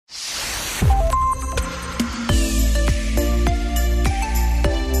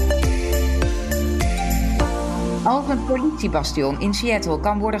Of een politiebastion in Seattle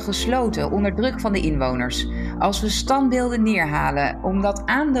kan worden gesloten onder druk van de inwoners. Als we standbeelden neerhalen omdat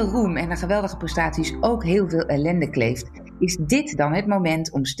aan de roem en de geweldige prestaties ook heel veel ellende kleeft, is dit dan het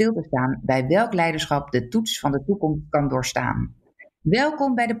moment om stil te staan bij welk leiderschap de toets van de toekomst kan doorstaan.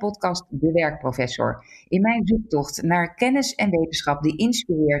 Welkom bij de podcast De Werkprofessor. In mijn zoektocht naar kennis en wetenschap die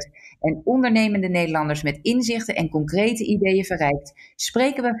inspireert en ondernemende Nederlanders met inzichten en concrete ideeën verrijkt,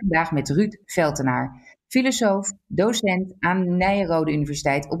 spreken we vandaag met Ruud Veltenaar, filosoof, docent aan de Nyenrode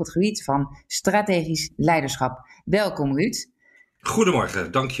Universiteit op het gebied van strategisch leiderschap. Welkom Ruud.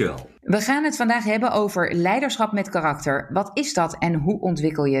 Goedemorgen, dankjewel. We gaan het vandaag hebben over leiderschap met karakter. Wat is dat en hoe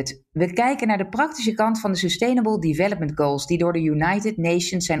ontwikkel je het? We kijken naar de praktische kant van de Sustainable Development Goals die door de United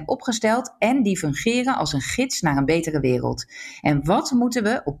Nations zijn opgesteld en die fungeren als een gids naar een betere wereld. En wat moeten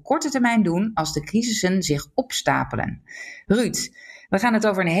we op korte termijn doen als de crisissen zich opstapelen? Ruud, we gaan het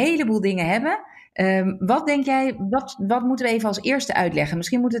over een heleboel dingen hebben. Wat denk jij, wat moeten we even als eerste uitleggen?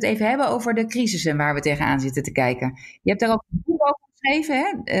 Misschien moeten we het even hebben over de crisissen waar we tegenaan zitten te kijken. Je hebt daar ook een boek over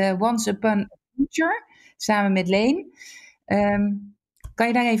geschreven, hè? Once Upon a Future, samen met Leen. Kan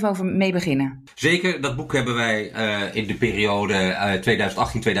je daar even over mee beginnen? Zeker, dat boek hebben wij in de periode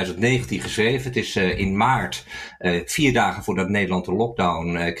 2018-2019 geschreven. Het is in maart, 4 dagen voordat Nederland de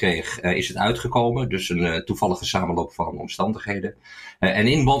lockdown kreeg, is het uitgekomen. Dus een toevallige samenloop van omstandigheden. En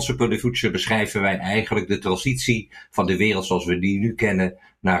in Once Upon a Future beschrijven wij eigenlijk de transitie van de wereld zoals we die nu kennen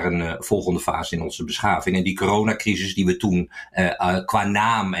naar een volgende fase in onze beschaving. En die coronacrisis die we toen qua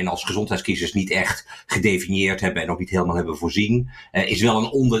naam en als gezondheidscrisis niet echt gedefinieerd hebben en ook niet helemaal hebben voorzien, is wel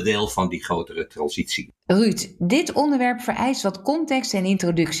een onderdeel van die grotere transitie. Ruud, dit onderwerp vereist wat context en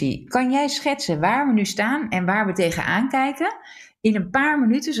introductie. Kan jij schetsen waar we nu staan en waar we tegenaan kijken? In een paar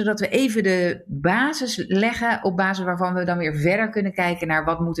minuten, zodat we even de basis leggen op basis waarvan we dan weer verder kunnen kijken naar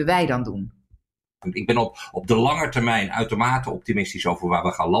wat moeten wij dan doen. Ik ben op de lange termijn uitermate optimistisch over waar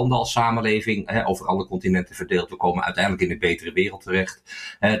we gaan landen als samenleving. Over alle continenten verdeeld. We komen uiteindelijk in een betere wereld terecht.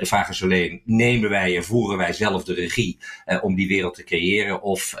 De vraag is alleen, nemen wij en voeren wij zelf de regie om die wereld te creëren?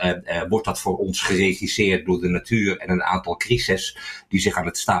 Of wordt dat voor ons geregisseerd door de natuur en een aantal crises die zich aan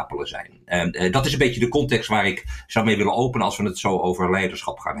het stapelen zijn? Dat is een beetje de context waar ik zou mee willen openen als we het zo over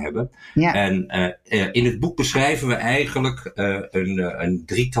leiderschap gaan hebben. Ja. En in het boek beschrijven we eigenlijk een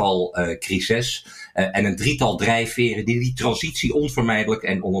drietal crises. En een drietal drijfveren die transitie onvermijdelijk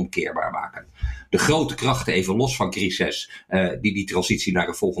en onomkeerbaar maken. De grote krachten, even los van crisis, die transitie naar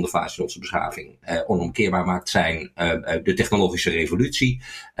een volgende fase in onze beschaving onomkeerbaar maakt, zijn de technologische revolutie,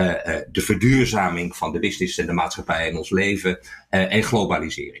 de verduurzaming van de business en de maatschappij in ons leven en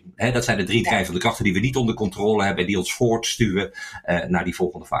globalisering. Dat zijn de 3 drijvende krachten die we niet onder controle hebben en die ons voortstuwen naar die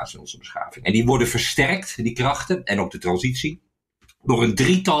volgende fase in onze beschaving. En die worden versterkt, die krachten en ook de transitie, door een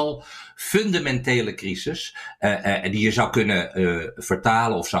drietal fundamentele crisis, die je zou kunnen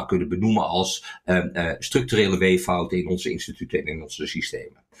vertalen of zou kunnen benoemen als structurele weeffouten in onze instituten en in onze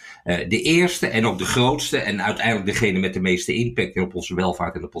systemen. De eerste en ook de grootste en uiteindelijk degene met de meeste impact op onze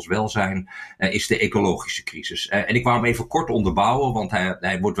welvaart en op ons welzijn is de ecologische crisis. En ik wou hem even kort onderbouwen, want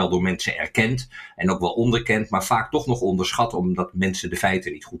hij wordt wel door mensen erkend en ook wel onderkend, maar vaak toch nog onderschat omdat mensen de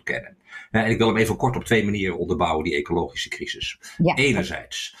feiten niet goed kennen. En ik wil hem even kort op 2 manieren onderbouwen, die ecologische crisis. Ja.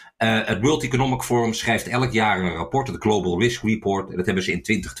 Enerzijds, het World Economic Forum schrijft elk jaar een rapport, het Global Risk Report. En dat hebben ze in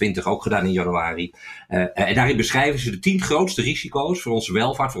 2020 ook gedaan in januari. En daarin beschrijven ze de 10 grootste risico's voor onze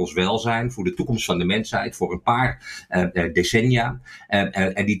welvaart, voor ons welzijn, voor de toekomst van de mensheid, voor een paar decennia.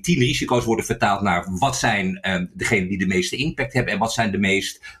 En die 10 risico's worden vertaald naar wat zijn degenen die de meeste impact hebben en wat zijn de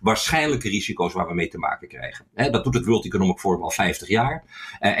meest waarschijnlijke risico's waar we mee te maken krijgen. Dat doet het World Economic Forum al 50 jaar.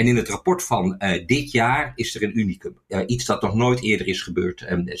 En in het rapport van dit jaar is er een unicum. Iets dat nog nooit eerder is gebeurd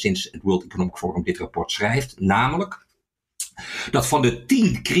sinds het World Economic Forum dit rapport schrijft. Namelijk dat van de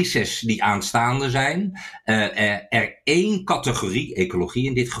 10 crises die aanstaande zijn, er 1 categorie, ecologie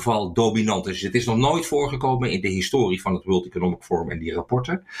in dit geval, dominant is. Het is nog nooit voorgekomen in de historie van het World Economic Forum en die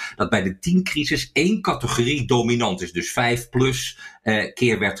rapporten, dat bij de 10 crises 1 categorie dominant is. Dus 5 plus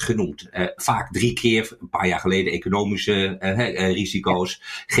keer werd genoemd. Vaak 3 keer, een paar jaar geleden economische risico's,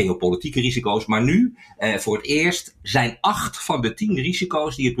 geopolitieke risico's. Maar nu, voor het eerst, zijn 8 van de 10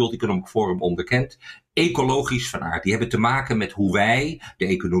 risico's die het World Economic Forum onderkent, ecologisch van aard. Die hebben te maken met hoe wij, de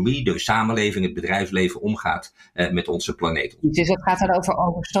economie, de samenleving, het bedrijfsleven omgaat met onze planeet. Dus het gaat dan over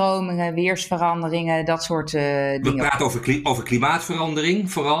overstromingen, weersveranderingen, dat soort dingen. We praten over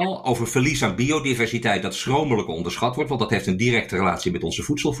klimaatverandering vooral, over verlies aan biodiversiteit dat schromelijk onderschat wordt, want dat heeft een directe relatie met onze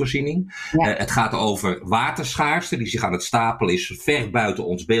voedselvoorziening. Ja. Het gaat over waterschaarste die zich aan het stapelen is ver buiten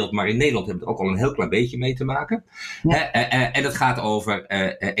ons beeld, maar in Nederland hebben we er ook al een heel klein beetje mee te maken. Ja. En het gaat over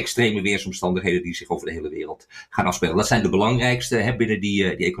extreme weersomstandigheden die zich over over de hele wereld gaan afspelen. Dat zijn de belangrijkste binnen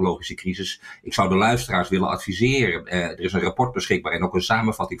die ecologische crisis. Ik zou de luisteraars willen adviseren. Er is een rapport beschikbaar en ook een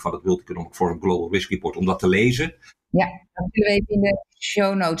samenvatting van het World Economic Forum Global Risk Report om dat te lezen. Ja, dat zullen we even in de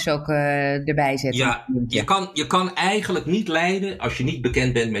show notes ook erbij zetten. Ja, je kan eigenlijk niet leiden als je niet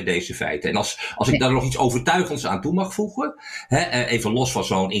bekend bent met deze feiten. En als ik daar nog iets overtuigends aan toe mag voegen, even los van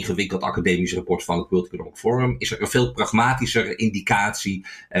zo'n ingewikkeld academisch rapport van het World Economic Forum, is er een veel pragmatischer indicatie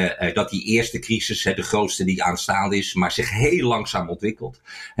dat die eerste crisis, de grootste die aanstaande is, maar zich heel langzaam ontwikkelt,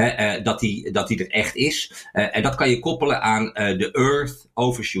 dat die er echt is. En dat kan je koppelen aan de Earth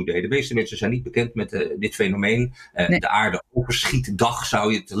Overshoot Day. De meeste mensen zijn niet bekend met dit fenomeen. Nee. De aarde overschietdag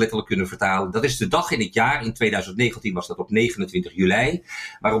zou je het letterlijk kunnen vertalen. Dat is de dag in het jaar, in 2019 was dat op 29 juli,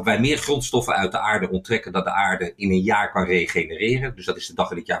 waarop wij meer grondstoffen uit de aarde onttrekken dan de aarde in een jaar kan regenereren. Dus dat is de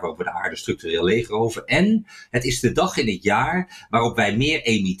dag in het jaar waarop we de aarde structureel leegroven. En het is de dag in het jaar waarop wij meer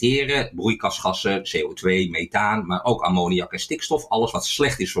emitteren, broeikasgassen, CO2, methaan, maar ook ammoniak en stikstof. Alles wat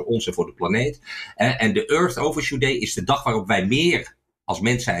slecht is voor ons en voor de planeet. En de Earth Overshoot Day is de dag waarop wij meer als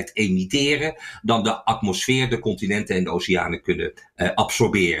mensheid emitteren dan de atmosfeer, de continenten en de oceanen kunnen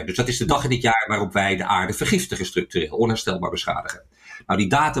absorberen. Dus dat is de dag in het jaar waarop wij de aarde vergiftigen structureel, onherstelbaar beschadigen. Nou, die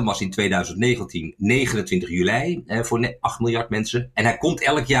datum was in 2019 29 juli voor 8 miljard mensen en hij komt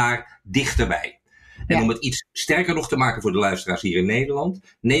elk jaar dichterbij. En om het iets sterker nog te maken voor de luisteraars hier in Nederland,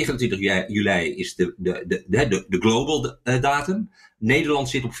 29 juli is de global datum. Nederland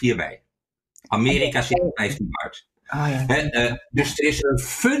zit op 4 mei. Amerika zit op 15 maart. Dus er is een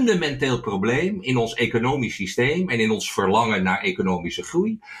fundamenteel probleem in ons economisch systeem en in ons verlangen naar economische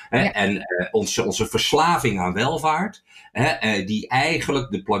groei. En onze verslaving aan welvaart, die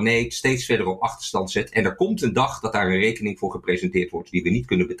eigenlijk de planeet steeds verder op achterstand zet. En er komt een dag dat daar een rekening voor gepresenteerd wordt die we niet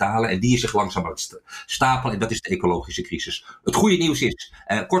kunnen betalen. En die is zich langzaam aan het stapelen en dat is de ecologische crisis. Het goede nieuws is,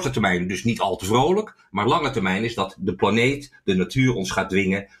 korte termijn dus niet al te vrolijk, maar lange termijn is dat de planeet, de natuur ons gaat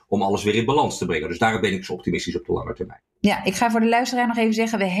dwingen om alles weer in balans te brengen. Dus daarom ben ik zo optimistisch op de lange termijn. Ja, ik ga voor de luisteraar nog even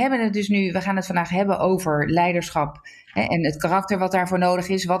zeggen, we gaan het vandaag hebben over leiderschap en het karakter wat daarvoor nodig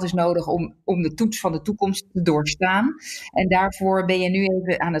is. Wat is nodig om de toets van de toekomst te doorstaan? En daarvoor ben je nu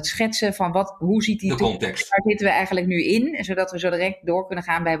even aan het schetsen van hoe ziet die toekomst, waar zitten we eigenlijk nu in? Zodat we zo direct door kunnen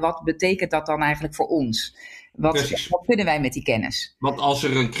gaan bij wat betekent dat dan eigenlijk voor ons? Wat kunnen wij met die kennis? Want als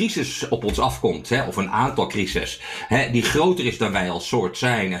er een crisis op ons afkomt, of een aantal crises, die groter is dan wij als soort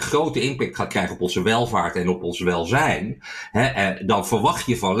zijn en grote impact gaat krijgen op onze welvaart en op ons welzijn, dan verwacht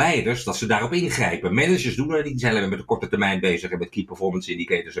je van leiders dat ze daarop ingrijpen. Managers doen dat niet, die zijn alleen met de korte termijn bezig en met key performance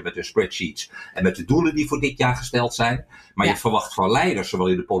indicators en met hun spreadsheets en met de doelen die voor dit jaar gesteld zijn. Maar je verwacht van leiders, zowel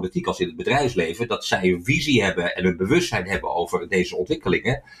in de politiek als in het bedrijfsleven, dat zij een visie hebben en een bewustzijn hebben over deze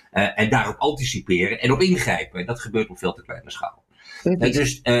ontwikkelingen en daarop anticiperen en op ingrijpen. En dat gebeurt op veel te kleine schaal.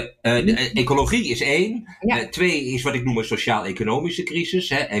 Dus ecologie is 1. 2 is wat ik noem een sociaal-economische crisis.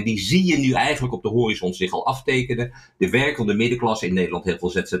 En die zie je nu eigenlijk op de horizon zich al aftekenen. De werkende middenklasse, in Nederland heel veel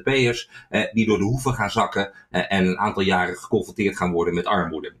ZZP'ers, die door de hoeven gaan zakken en een aantal jaren geconfronteerd gaan worden met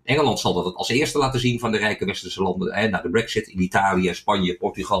armoede. Engeland zal dat als eerste laten zien van de rijke westerse landen. Na de Brexit in Italië, Spanje,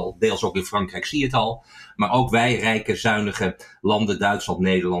 Portugal, deels ook in Frankrijk zie je het al. Maar ook wij, rijke, zuinige landen, Duitsland,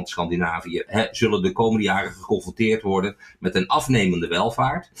 Nederland, Scandinavië, zullen de komende jaren geconfronteerd worden met een afnemende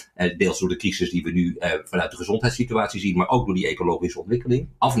welvaart. Deels door de crisis die we nu vanuit de gezondheidssituatie zien, maar ook door die ecologische ontwikkeling.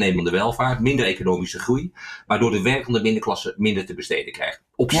 Afnemende welvaart, minder economische groei, waardoor de werkende middenklasse minder te besteden krijgt.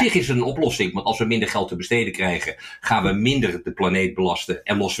 Op zich is het een oplossing, want als we minder geld te besteden krijgen, gaan we minder de planeet belasten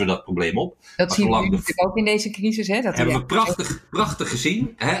en lossen we dat probleem op. Dat zien we natuurlijk ook in deze crisis. Dat hebben we prachtig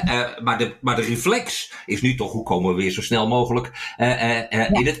gezien. Maar de reflex is nu toch, hoe komen we weer zo snel mogelijk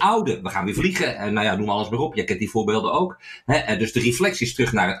in het oude. We gaan weer vliegen, noem alles maar op. Je kent die voorbeelden ook. Dus de reflex is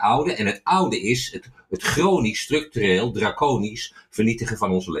terug naar het oude. En het oude is het chronisch, structureel, draconisch vernietigen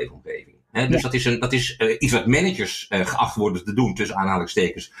van onze leefomgeving. Dus dat is iets wat managers geacht worden te doen, tussen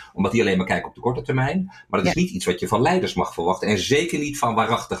aanhalingstekens, omdat die alleen maar kijken op de korte termijn. Maar dat is niet iets wat je van leiders mag verwachten. En zeker niet van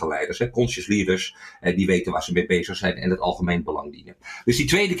waarachtige leiders, conscious leaders, die weten waar ze mee bezig zijn en het algemeen belang dienen. Dus die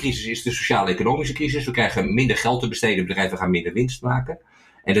tweede crisis is de sociaal-economische crisis. We krijgen minder geld te besteden, bedrijven gaan minder winst maken.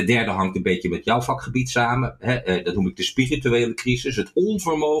 En de derde hangt een beetje met jouw vakgebied samen. Dat noem ik de spirituele crisis. Het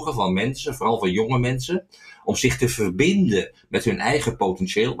onvermogen van mensen, vooral van jonge mensen, om zich te verbinden met hun eigen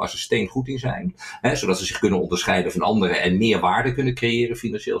potentieel, waar ze steengoed in zijn. Zodat ze zich kunnen onderscheiden van anderen en meer waarde kunnen creëren,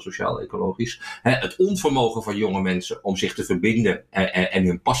 financieel, sociaal, ecologisch. Het onvermogen van jonge mensen om zich te verbinden en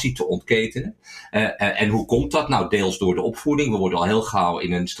hun passie te ontketenen. En hoe komt dat? Nou, deels door de opvoeding. We worden al heel gauw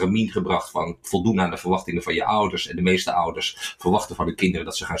in een stramien gebracht van voldoen aan de verwachtingen van je ouders. En de meeste ouders verwachten van hun kinderen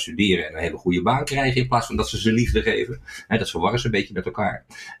dat ze gaan studeren en een hele goede baan krijgen in plaats van dat ze liefde geven. Dat verwarren ze een beetje met elkaar.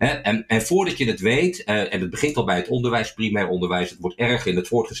 En voordat je het weet, en het begint al bij het onderwijs, primair onderwijs, het wordt erg in het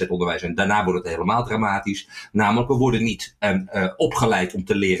voortgezet onderwijs en daarna wordt het helemaal dramatisch. Namelijk, we worden niet opgeleid om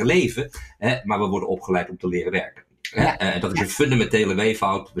te leren leven, maar we worden opgeleid om te leren werken. Ja. Dat is een fundamentele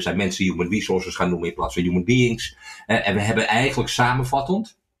weeffout. We zijn mensen human resources gaan noemen in plaats van human beings. En we hebben eigenlijk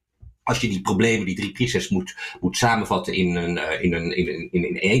samenvattend, als je die problemen, die 3 crises moet samenvatten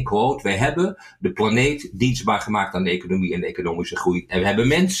in één quote. We hebben de planeet dienstbaar gemaakt aan de economie en de economische groei. En we hebben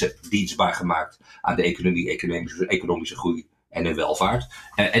mensen dienstbaar gemaakt aan de economie, economische groei en de welvaart.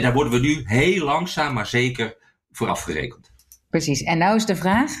 En daar worden we nu heel langzaam, maar zeker voor afgerekend. Precies. En nou is de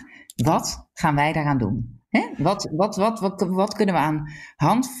vraag, wat gaan wij daaraan doen? Wat kunnen we aan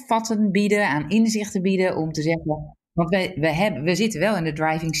handvatten bieden, aan inzichten bieden om te zeggen... Want we zitten wel in de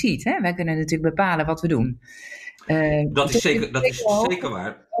driving seat. Hè? Wij kunnen natuurlijk bepalen wat we doen. Dat is zeker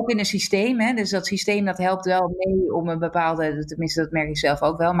waar. Ook in een systeem. Hè? Dus dat systeem dat helpt wel mee om een bepaalde... Tenminste, dat merk ik zelf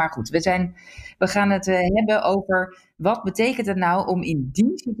ook wel. Maar goed, we gaan het hebben over... Wat betekent het nou om in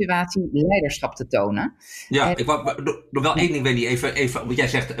die situatie leiderschap te tonen? Ja, ik wou nog wel één ding, Wendy, even. Want jij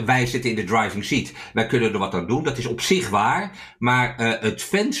zegt, wij zitten in de driving seat. Wij kunnen er wat aan doen. Dat is op zich waar. Maar het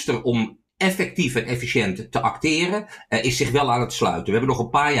venster om effectief en efficiënt te acteren, is zich wel aan het sluiten. We hebben nog een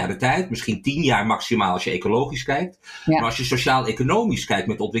paar jaar de tijd, misschien 10 jaar maximaal als je ecologisch kijkt. Ja. Maar als je sociaal-economisch kijkt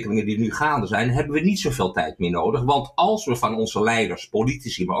met de ontwikkelingen die nu gaande zijn, hebben we niet zoveel tijd meer nodig. Want als we van onze leiders,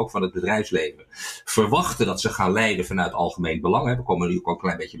 politici, maar ook van het bedrijfsleven, verwachten dat ze gaan leiden vanuit algemeen belang. We komen nu ook een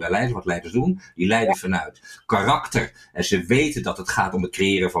klein beetje bij leiders, wat leiders doen. Die leiden vanuit karakter. En ze weten dat het gaat om het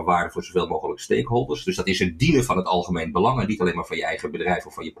creëren van waarde voor zoveel mogelijk stakeholders. Dus dat is het dienen van het algemeen belang en niet alleen maar van je eigen bedrijf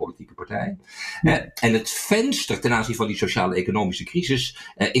of van je politieke partij. En het venster ten aanzien van die sociale-economische crisis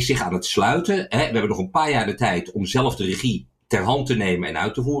is zich aan het sluiten. We hebben nog een paar jaar de tijd om zelf de regie ter hand te nemen en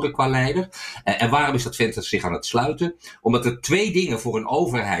uit te voeren qua leider. En waarom is dat venster zich aan het sluiten? Omdat er 2 dingen voor een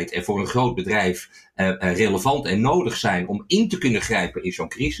overheid en voor een groot bedrijf relevant en nodig zijn om in te kunnen grijpen in zo'n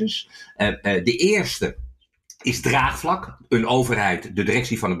crisis. De eerste is draagvlak. Een overheid, de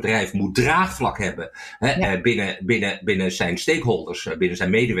directie van een bedrijf, moet draagvlak hebben binnen zijn stakeholders, binnen zijn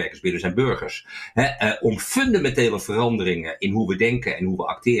medewerkers, binnen zijn burgers. Om fundamentele veranderingen in hoe we denken en hoe we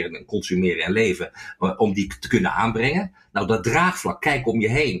acteren en consumeren en leven, om die te kunnen aanbrengen. Nou, dat draagvlak, kijk om je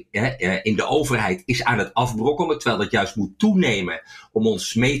heen, in de overheid is aan het afbrokkelen, terwijl dat juist moet toenemen om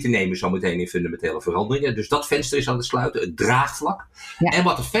ons mee te nemen zometeen in fundamentele veranderingen. Dus dat venster is aan het sluiten, het draagvlak. Ja. En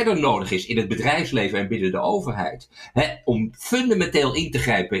wat er verder nodig is in het bedrijfsleven en binnen de overheid, om fundamenteel in te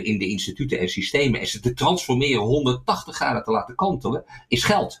grijpen in de instituten en systemen en ze te transformeren, 180 graden te laten kantelen, is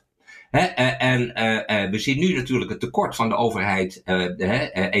geld. We zien nu natuurlijk het tekort van de overheid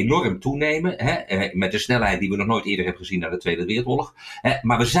enorm toenemen. Met de snelheid die we nog nooit eerder hebben gezien na de Tweede Wereldoorlog.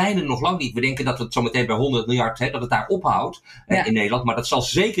 Maar we zijn er nog lang niet. We denken dat het zometeen bij 100 miljard, dat het daar ophoudt in Nederland. Maar dat zal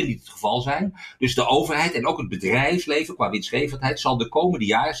zeker niet het geval zijn. Dus de overheid en ook het bedrijfsleven qua winstgevendheid zal de komende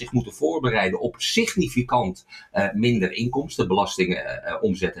jaren zich moeten voorbereiden op significant minder inkomsten, belastingen,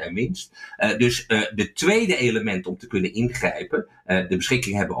 omzetten en winst. Dus de tweede element om te kunnen ingrijpen, de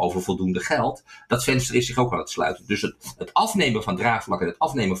beschikking hebben over voldoende geld, dat venster is zich ook aan het sluiten. Dus het afnemen van draagvlak en het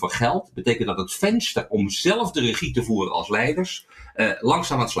afnemen van geld betekent dat het venster om zelf de regie te voeren als leiders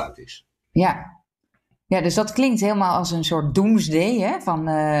langzaam aan het sluiten is. Ja, dus dat klinkt helemaal als een soort doomsday, hè? Van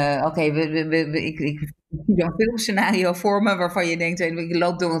ik zie zo'n filmscenario voor me waarvan je denkt, ik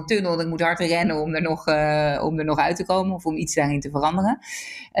loop door een tunnel en ik moet hard rennen om er nog uit te komen of om iets daarin te veranderen.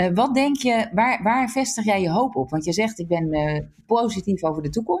 Wat denk je, waar vestig jij je hoop op? Want je zegt, ik ben positief over de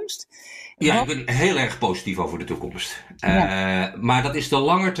toekomst. Ja, ik ben heel erg positief over de toekomst. Maar dat is de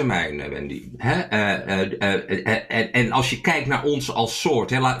lange termijn, Wendy. En als je kijkt naar ons als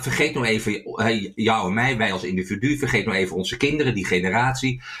soort, vergeet nou even jou en mij, wij als individu, vergeet nou even onze kinderen, die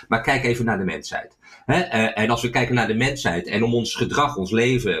generatie, maar kijk even naar de mensheid. En als we kijken naar de mensheid en om ons gedrag, ons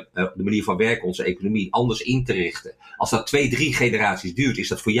leven, de manier van werken, onze economie anders in te richten. Als dat 2, 3 generaties duurt, is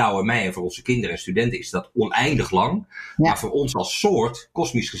dat voor jou en mij en voor onze kinderen en studenten is dat oneindig lang. Ja. Maar voor ons als soort,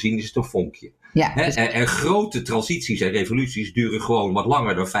 kosmisch gezien, is het een vonkje. Ja, en grote transities en revoluties duren gewoon wat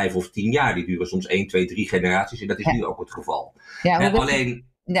langer dan 5 of 10 jaar. Die duren soms 1, 2, 3 generaties en dat is nu ook het geval. Ja,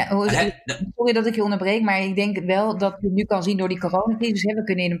 Sorry dat ik je onderbreek, maar ik denk wel dat je nu kan zien door die coronacrisis. We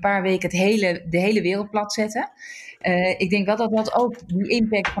kunnen in een paar weken de hele wereld plat zetten. Ik denk wel dat ook die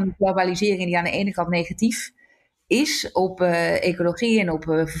impact van die globalisering, die aan de ene kant negatief is op ecologie en op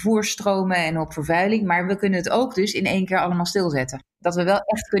vervoersstromen en op vervuiling. Maar we kunnen het ook dus in één keer allemaal stilzetten. Dat we wel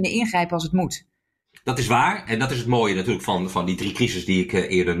echt kunnen ingrijpen als het moet. Dat is waar. En dat is het mooie natuurlijk van die 3 crises die ik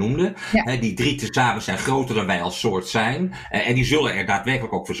eerder noemde. Ja. Die 3 tezamen zijn groter dan wij als soort zijn. En die zullen er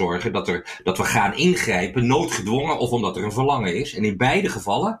daadwerkelijk ook voor zorgen dat we gaan ingrijpen, noodgedwongen of omdat er een verlangen is. En in beide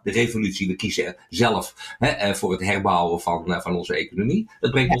gevallen, de revolutie, we kiezen zelf voor het herbouwen van onze economie.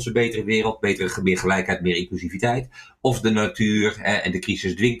 Dat brengt ons een betere wereld, meer gelijkheid, meer inclusiviteit. Of de natuur en de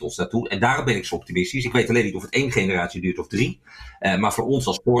crisis dwingt ons daartoe. En daarom ben ik zo optimistisch. Ik weet alleen niet of het 1 generatie duurt of 3. Maar voor ons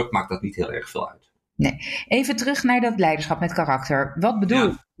als soort maakt dat niet heel erg veel uit. Nee. Even terug naar dat leiderschap met karakter. Wat bedoel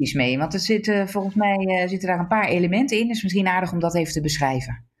je precies mee? Want er zitten volgens mij daar een paar elementen in. Dus misschien aardig om dat even te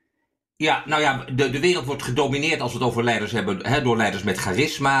beschrijven. Ja, nou ja, de wereld wordt gedomineerd als we het over leiders hebben, door leiders met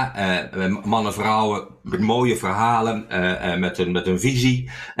charisma, mannen, vrouwen, met mooie verhalen, met een visie.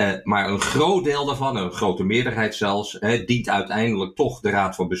 Maar een groot deel daarvan, een grote meerderheid zelfs, dient uiteindelijk toch de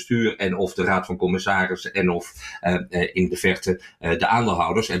raad van bestuur en of de raad van commissarissen en of in de verte de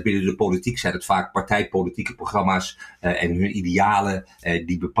aandeelhouders. En binnen de politiek zijn het vaak partijpolitieke programma's en hun idealen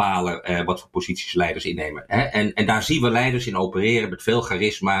die bepalen wat voor posities leiders innemen. En daar zien we leiders in opereren met veel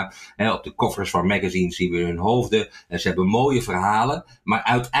charisma. Op de covers van magazines zien we hun hoofden. Ze hebben mooie verhalen. Maar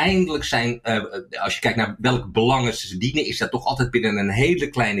uiteindelijk zijn, als je kijkt naar welke belangen ze dienen, is dat toch altijd binnen een hele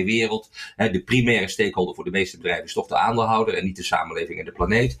kleine wereld. De primaire stakeholder voor de meeste bedrijven is toch de aandeelhouder en niet de samenleving en de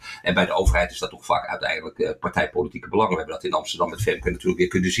planeet. En bij de overheid is dat toch vaak uiteindelijk partijpolitieke belangen. We hebben dat in Amsterdam met Femke natuurlijk weer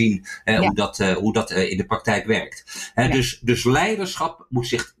kunnen zien hoe dat in de praktijk werkt. Dus leiderschap moet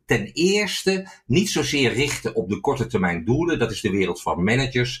zich ten eerste niet zozeer richten op de korte termijn doelen. Dat is de wereld van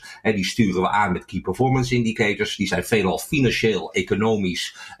managers. Die sturen we aan met key performance indicators. Die zijn veelal financieel,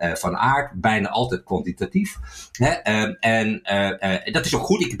 economisch van aard. Bijna altijd kwantitatief. En dat is ook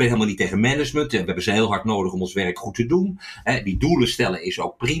goed. Ik ben helemaal niet tegen management. We hebben ze heel hard nodig om ons werk goed te doen. Die doelen stellen is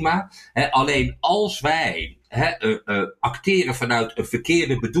ook prima. Alleen als wij acteren vanuit een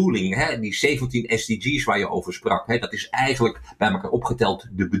verkeerde bedoeling. Die 17 SDG's waar je over sprak. Dat is eigenlijk bij elkaar opgeteld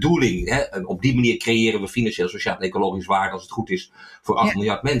de bedoeling. En op die manier creëren we financieel, sociaal en ecologisch waarde als het goed is voor 8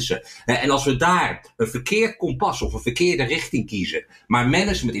 miljard mensen. En als we daar een verkeerd kompas of een verkeerde richting kiezen. Maar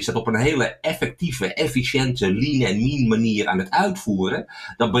management is dat op een hele effectieve, efficiënte, lean en mean manier aan het uitvoeren.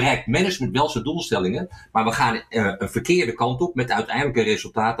 Dan bereikt management wel zijn doelstellingen. Maar we gaan een verkeerde kant op met uiteindelijk een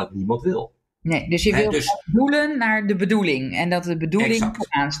resultaat dat niemand wil. Nee, dus je wil doelen naar de bedoeling. En dat de bedoeling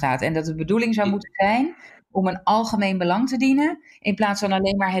vooraan staat. En dat de bedoeling zou moeten zijn om een algemeen belang te dienen, in plaats van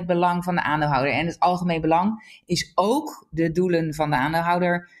alleen maar het belang van de aandeelhouder. En het algemeen belang is ook de doelen van de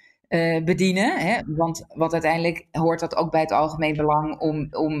aandeelhouder bedienen. Want uiteindelijk hoort dat ook bij het algemeen belang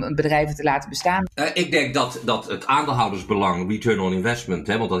om bedrijven te laten bestaan. Ik denk dat het aandeelhoudersbelang, return on investment,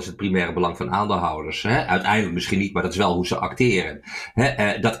 want dat is het primaire belang van aandeelhouders. Uiteindelijk misschien niet, maar dat is wel hoe ze acteren.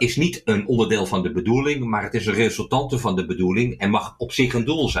 Dat is niet een onderdeel van de bedoeling, maar het is een resultante van de bedoeling en mag op zich een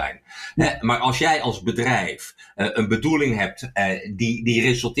doel zijn. Maar als jij als bedrijf een bedoeling hebt die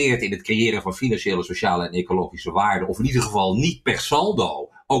resulteert in het creëren van financiële, sociale en ecologische waarden, of in ieder geval niet per saldo,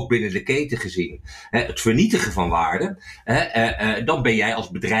 ook binnen de keten gezien, het vernietigen van waarde, dan ben jij als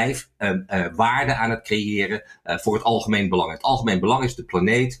bedrijf waarde aan het creëren voor het algemeen belang. Het algemeen belang is de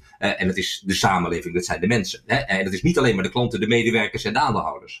planeet en het is de samenleving, dat zijn de mensen. En dat is niet alleen maar de klanten, de medewerkers en de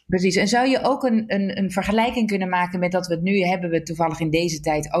aandeelhouders. Precies, en zou je ook een vergelijking kunnen maken met dat we het nu hebben, toevallig in deze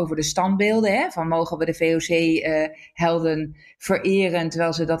tijd over de standbeelden, van mogen we de VOC-helden vereren,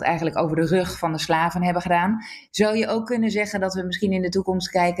 terwijl ze dat eigenlijk over de rug van de slaven hebben gedaan. Zou je ook kunnen zeggen dat we misschien in de toekomst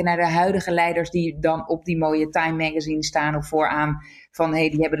kijken naar de huidige leiders die dan op die mooie Time magazine staan of vooraan van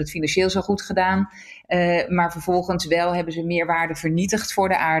die hebben het financieel zo goed gedaan, maar vervolgens wel hebben ze meer waarde vernietigd voor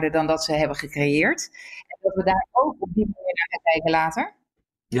de aarde dan dat ze hebben gecreëerd. En dat we daar ook op die manier naar gaan kijken later.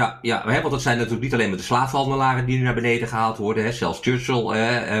 Ja, want dat zijn natuurlijk niet alleen maar de slavenhandelaren die nu naar beneden gehaald worden. Zelfs Churchill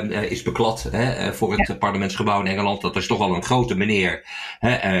is beklad voor het parlementsgebouw in Engeland. Dat is toch wel een grote meneer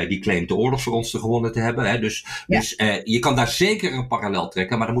die claimt de oorlog voor ons te gewonnen te hebben. Dus je kan daar zeker een parallel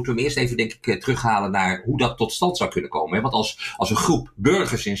trekken. Maar dan moeten we hem eerst even, denk ik, terughalen naar hoe dat tot stand zou kunnen komen. Want als een groep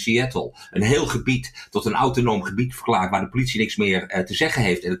burgers in Seattle een heel gebied tot een autonoom gebied verklaart waar de politie niks meer te zeggen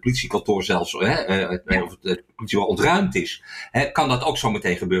heeft. En het politiekantoor zelfs, of het politie wel ontruimd is. Kan dat ook zo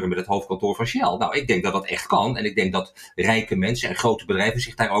meteen gebeuren met het hoofdkantoor van Shell? Nou, ik denk dat dat echt kan. En ik denk dat rijke mensen en grote bedrijven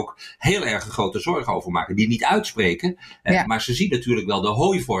zich daar ook heel erg grote zorgen over maken. Die niet uitspreken. Maar ze zien natuurlijk wel de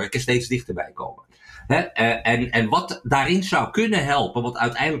hooivorken steeds dichterbij komen. En wat daarin zou kunnen helpen, want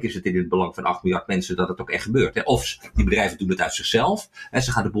uiteindelijk is het in het belang van 8 miljard mensen dat het ook echt gebeurt. Hè. Of die bedrijven doen het uit zichzelf.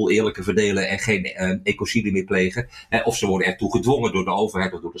 Ze gaan de boel eerlijker verdelen en geen ecocide meer plegen. Of ze worden ertoe gedwongen door de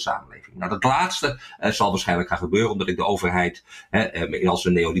overheid of door de samenleving. Nou, dat laatste zal waarschijnlijk gaan gebeuren, omdat ik de overheid, als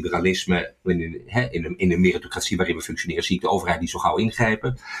een neoliberalisme, in een meritocratie waarin we functioneren, zie ik de overheid niet zo gauw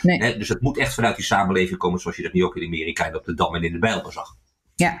ingrijpen. Nee. Dus het moet echt vanuit die samenleving komen, zoals je dat nu ook in Amerika en op de Dam en in de Bijlmer zag.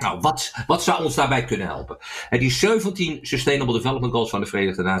 Ja. Nou, wat zou ons daarbij kunnen helpen? Die 17 Sustainable Development Goals van de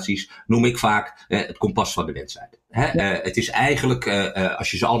Verenigde Naties noem ik vaak het kompas van de mensheid. Het is eigenlijk,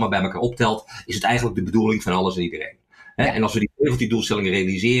 als je ze allemaal bij elkaar optelt, is het eigenlijk de bedoeling van alles en iedereen. Ja. En als we die 17 doelstellingen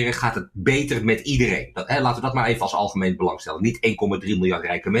realiseren, gaat het beter met iedereen. Laten we dat maar even als algemeen belang stellen. Niet 1,3 miljard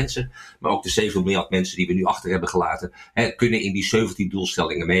rijke mensen, maar ook de 7 miljard mensen die we nu achter hebben gelaten, kunnen in die 17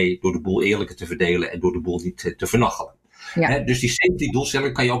 doelstellingen mee door de boel eerlijker te verdelen en door de boel niet te vernachelen. Ja. Dus die 17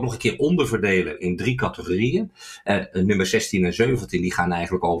 doelstellingen kan je ook nog een keer onderverdelen in 3 categorieën. Nummer 16 en 17 die gaan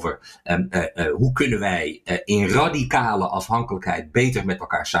eigenlijk over hoe kunnen wij in radicale afhankelijkheid beter met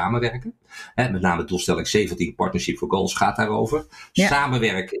elkaar samenwerken. Met name doelstelling 17, Partnership for Goals, gaat daarover. Ja.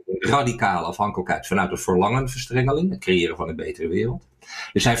 Samenwerken in radicale afhankelijkheid vanuit een verlangenverstrengeling, het creëren van een betere wereld.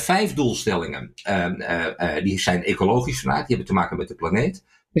 Er zijn 5 doelstellingen, die zijn ecologisch vanuit, die hebben te maken met de planeet.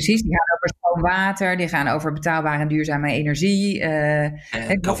 Precies, die gaan over schoon water, die gaan over betaalbare en duurzame energie.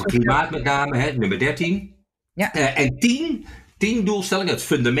 Over klimaat met name, nummer 13. Ja. En 10 doelstellingen, het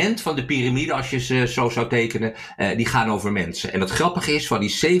fundament van de piramide, als je ze zo zou tekenen, die gaan over mensen. En het grappige is, van die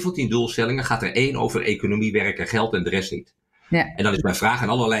 17 doelstellingen gaat er 1 over economie, werk en geld en de rest niet. Ja. En dan is mijn vraag aan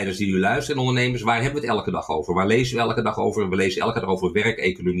alle leiders die nu luisteren en ondernemers, waar hebben we het elke dag over? Waar lezen we elke dag over? We lezen elke dag over werk,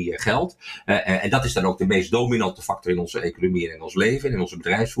 economie en geld. En dat is dan ook de meest dominante factor in onze economie en in ons leven en in onze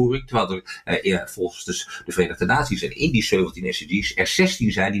bedrijfsvoering. Terwijl er volgens de Verenigde Naties en in die 17 SDG's er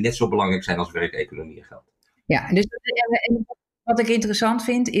 16 zijn die net zo belangrijk zijn als werk, economie en geld. Ja, dus wat ik interessant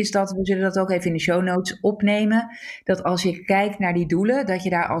vind is dat, we zullen dat ook even in de show notes opnemen, dat als je kijkt naar die doelen, dat je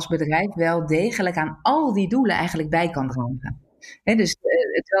daar als bedrijf wel degelijk aan al die doelen eigenlijk bij kan dragen. Dus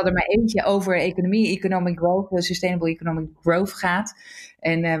terwijl er maar eentje over economie, economic growth, sustainable economic growth gaat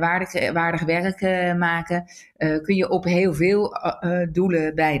en waardig werk maken, kun je op heel veel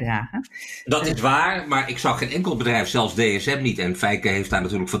doelen bijdragen. Dat is waar, maar ik zag geen enkel bedrijf, zelfs DSM niet, en Feike heeft daar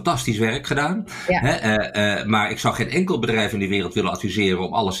natuurlijk fantastisch werk gedaan. Ja. Maar ik zag geen enkel bedrijf in de wereld willen adviseren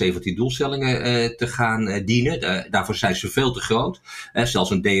om alle 17 doelstellingen te gaan dienen. Daarvoor zijn ze veel te groot. Zelfs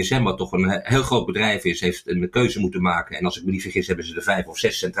een DSM, wat toch een heel groot bedrijf is, heeft een keuze moeten maken. En als ik me niet vergis, hebben ze er 5 of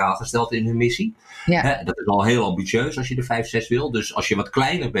 6 centraal gesteld in hun missie. Ja. Dat is al heel ambitieus als je er 5, 6 wil. Dus als je wat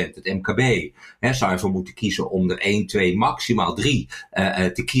kleiner bent, het MKB, zou je ervoor moeten kiezen om er 1, 2, maximaal 3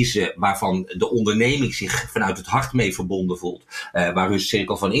 te kiezen, waarvan de onderneming zich vanuit het hart mee verbonden voelt. Waar hun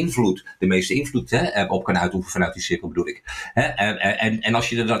cirkel van invloed de meeste invloed op kan uitoefenen, vanuit die cirkel bedoel ik. En als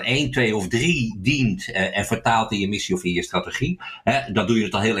je er dan 1, 2 of 3 dient en vertaalt in je missie of in je strategie, dan doe je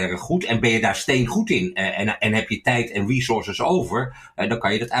het al heel erg goed. En ben je daar steengoed in en heb je tijd en resources over, dan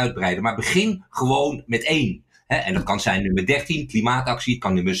kan je dat uitbreiden. Maar begin gewoon met 1. En dat kan zijn nummer 13, klimaatactie. Het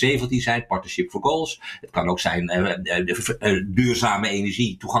kan nummer 17 zijn, Partnership for Goals. Het kan ook zijn duurzame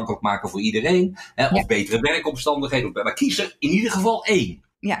energie toegankelijk maken voor iedereen. Of betere werkomstandigheden. Maar kies er in ieder geval 1.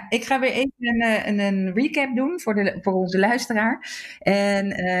 Ja, ik ga weer even een recap doen voor onze luisteraar.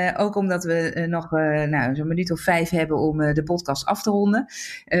 En ook omdat we nog zo'n minuut of 5 hebben om de podcast af te ronden.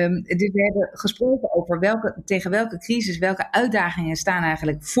 Dus we hebben gesproken over tegen welke crisis, welke uitdagingen staan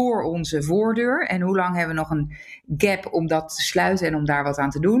eigenlijk voor onze voordeur. En hoe lang hebben we nog een gap om dat te sluiten en om daar wat aan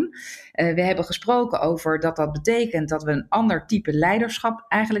te doen. We hebben gesproken over dat betekent dat we een ander type leiderschap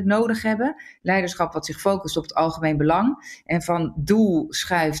eigenlijk nodig hebben. Leiderschap wat zich focust op het algemeen belang en van doel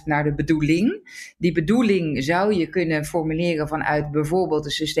schuift naar de bedoeling. Die bedoeling zou je kunnen formuleren vanuit bijvoorbeeld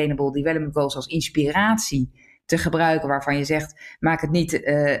de Sustainable Development Goals als inspiratie te gebruiken, waarvan je zegt,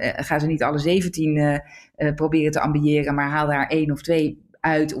 ga ze niet alle 17 proberen te ambiëren, maar haal daar 1 of 2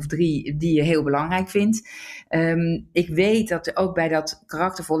 uit of 3 die je heel belangrijk vindt. Ik weet dat ook bij dat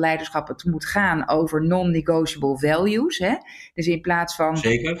karaktervol leiderschap het moet gaan over non-negotiable values. Hè? Dus in plaats van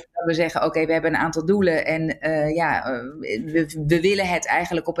dat we zeggen, oké, we hebben een aantal doelen en we willen het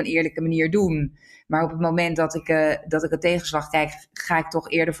eigenlijk op een eerlijke manier doen. Maar op het moment dat ik een tegenslag krijg, ga ik toch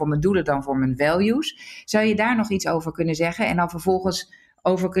eerder voor mijn doelen dan voor mijn values. Zou je daar nog iets over kunnen zeggen? En dan vervolgens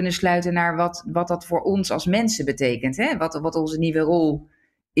over kunnen sluiten naar wat dat voor ons als mensen betekent. Hè? Wat onze nieuwe rol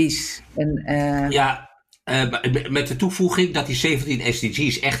is. Met de toevoeging dat die 17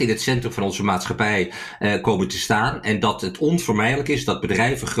 SDG's echt in het centrum van onze maatschappij komen te staan. En dat het onvermijdelijk is dat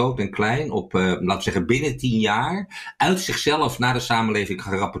bedrijven, groot en klein, op laten we zeggen binnen 10 jaar uit zichzelf naar de samenleving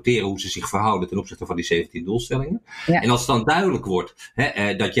gaan rapporteren hoe ze zich verhouden ten opzichte van die 17 doelstellingen. Ja. En als het dan duidelijk wordt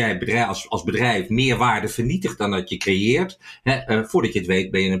dat jij als bedrijf meer waarde vernietigt dan dat je creëert, voordat je het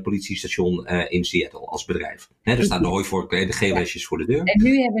weet ben je een politiestation in Seattle als bedrijf. Er staan de hooivorken en de geelhesjes voor de deur. En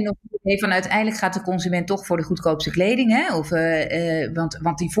nu hebben we nog het idee van uiteindelijk gaat de consument toch voor de goedkoopste kleding. Hè?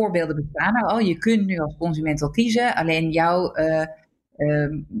 Want die voorbeelden bestaan er al. Je kunt nu als consument al kiezen. Alleen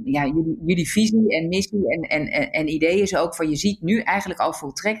jullie visie en missie en idee is ook van je ziet nu eigenlijk al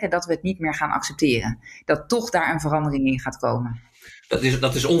voltrekken dat we het niet meer gaan accepteren. Dat toch daar een verandering in gaat komen.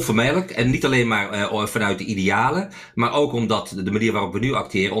 Dat is onvermijdelijk. En niet alleen maar vanuit de idealen, maar ook omdat de manier waarop we nu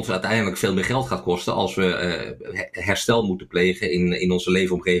acteren ons uiteindelijk veel meer geld gaat kosten als we herstel moeten plegen in onze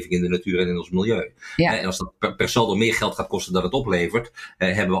leefomgeving, in de natuur en in ons milieu. Ja. En als dat per saldo meer geld gaat kosten dan het oplevert,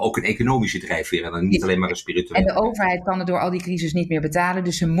 hebben we ook een economische drijfveer en dan niet alleen maar een spirituele. En de overheid kan het door al die crisis niet meer betalen,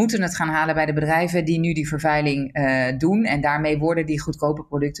 dus ze moeten het gaan halen bij de bedrijven die nu die vervuiling doen. En daarmee worden die goedkope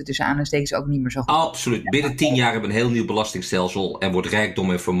producten tussen aanhalingstekens ook niet meer zo goed. Absoluut. Binnen 10 jaar hebben we een heel nieuw belastingstelsel en wordt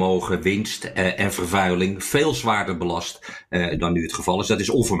rijkdom en vermogen, winst en vervuiling veel zwaarder belast dan nu het geval is. Dat is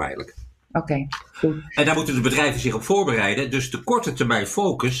onvermijdelijk. Oké, goed. En daar moeten de bedrijven zich op voorbereiden. Dus de korte termijn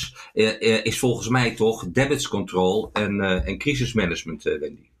focus is volgens mij toch damage control en crisismanagement,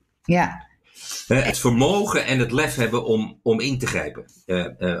 Wendy. Ja. Het vermogen en het lef hebben om in te grijpen.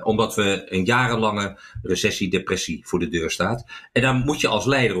 Omdat we een jarenlange recessie, depressie voor de deur staat. En daar moet je als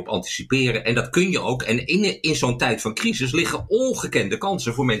leider op anticiperen. En dat kun je ook. En in zo'n tijd van crisis liggen ongekende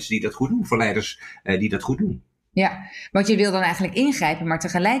kansen voor mensen die dat goed doen. Voor leiders die dat goed doen. Ja, want je wil dan eigenlijk ingrijpen, maar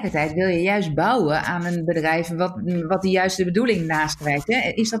tegelijkertijd wil je juist bouwen aan een bedrijf wat de juiste bedoeling nastrijkt.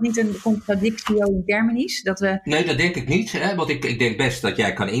 Hè? Is dat niet een contradictio in terminis? Nee, dat denk ik niet. Hè? Want ik denk best dat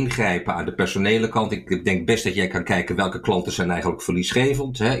jij kan ingrijpen aan de personele kant. Ik denk best dat jij kan kijken welke klanten zijn eigenlijk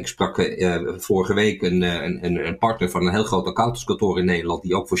verliesgevend. Hè? Ik sprak vorige week een partner van een heel groot accountantskantoor in Nederland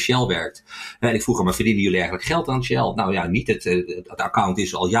die ook voor Shell werkt. En ik vroeg hem, maar verdienen jullie eigenlijk geld aan Shell? Nou ja, niet. Het account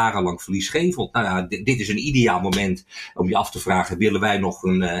is al jarenlang verliesgevend. Nou ja, dit is een ideaal moment om je af te vragen, willen wij nog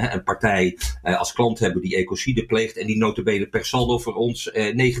een partij als klant hebben die ecocide pleegt en die nota bene per saldo voor ons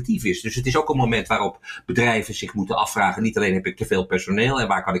negatief is. Dus het is ook een moment waarop bedrijven zich moeten afvragen, niet alleen heb ik te veel personeel en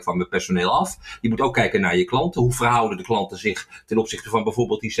waar kan ik van mijn personeel af. Je moet ook kijken naar je klanten. Hoe verhouden de klanten zich ten opzichte van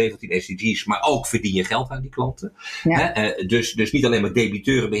bijvoorbeeld die 17 SDG's, maar ook verdien je geld aan die klanten. Ja. Dus niet alleen maar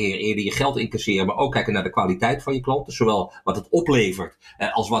debiteurenbeheer, eerder je geld incasseren, maar ook kijken naar de kwaliteit van je klanten. Zowel wat het oplevert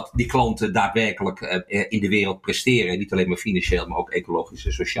als wat die klanten daadwerkelijk in de wereld presteren. Niet alleen maar financieel, maar ook ecologisch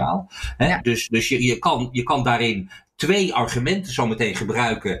en sociaal. Ja. Dus je kan daarin 2 argumenten zo meteen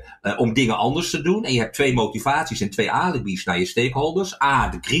gebruiken om dingen anders te doen. En je hebt 2 motivaties en 2 alibis naar je stakeholders. A,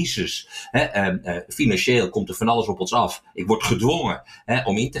 de crisis. Financieel komt er van alles op ons af. Ik word gedwongen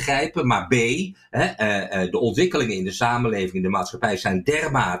om in te grijpen. Maar B, de ontwikkelingen in de samenleving, in de maatschappij zijn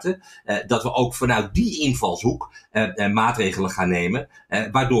dermate dat we ook vanuit die invalshoek maatregelen gaan nemen.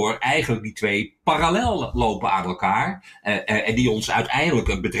 Waardoor eigenlijk die 2 parallel lopen aan elkaar. En die ons uiteindelijk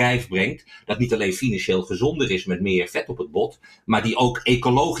een bedrijf brengt dat niet alleen financieel gezonder is met meer vet op het bot, maar die ook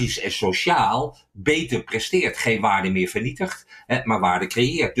ecologisch en sociaal beter presteert. Geen waarde meer vernietigt, maar waarde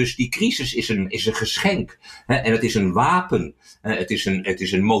creëert. Dus die crisis is een geschenk. En het is een wapen. Het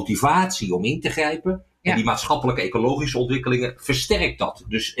is een motivatie om in te grijpen. Ja. En die maatschappelijke ecologische ontwikkelingen versterkt dat.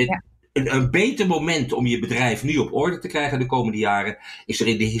 Dus een beter moment om je bedrijf nu op orde te krijgen de komende jaren is er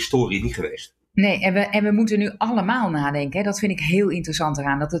in de historie niet geweest. Nee, en we moeten nu allemaal nadenken. Hè? Dat vind ik heel interessant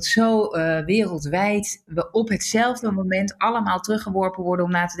eraan. Dat het zo wereldwijd, we op hetzelfde moment allemaal teruggeworpen worden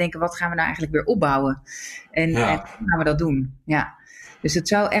om na te denken, wat gaan we nou eigenlijk weer opbouwen? En hoe gaan we dat doen? Ja. Dus het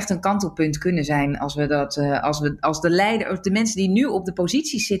zou echt een kantelpunt kunnen zijn als we dat, als de leider, of de mensen die nu op de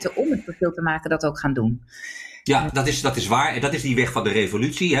posities zitten om het verschil te maken, dat ook gaan doen. Ja, dat is waar. En dat is die weg van de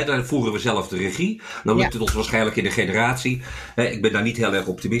revolutie. Hè. Daar voeren we zelf de regie. Dan lukt het ons waarschijnlijk in de generatie. Ik ben daar niet heel erg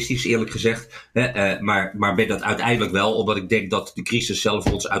optimistisch, eerlijk gezegd. Maar ben dat uiteindelijk wel, omdat ik denk dat de crisis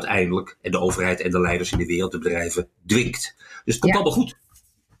zelf ons uiteindelijk, en de overheid en de leiders in de wereld, de bedrijven, dwingt. Dus het komt allemaal goed.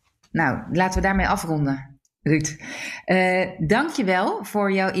 Nou, laten we daarmee afronden. Ruud, dank je wel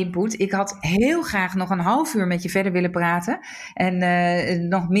voor jouw input. Ik had heel graag nog een half uur met je verder willen praten. En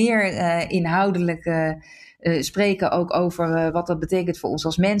nog meer inhoudelijk spreken ook over wat dat betekent voor ons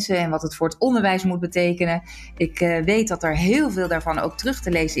als mensen en wat het voor het onderwijs moet betekenen. Ik weet dat er heel veel daarvan ook terug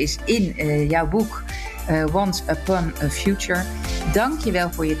te lezen is in jouw boek Once Upon a Future. Dank je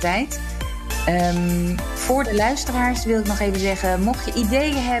wel voor je tijd. Voor de luisteraars wil ik nog even zeggen, mocht je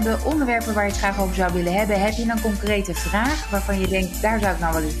ideeën hebben, onderwerpen waar je het graag over zou willen hebben, heb je een concrete vraag waarvan je denkt, daar zou ik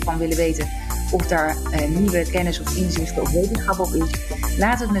nou wel eens van willen weten of daar nieuwe kennis of inzichten of wetenschap op is,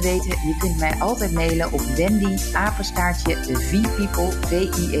 laat het me weten. Je kunt mij altijd mailen op wendy@vpeople,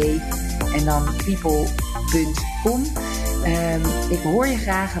 V-I-E, en dan people.com. Ik hoor je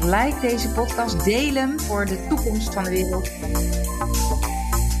graag. Like deze podcast, deel hem voor de toekomst van de wereld.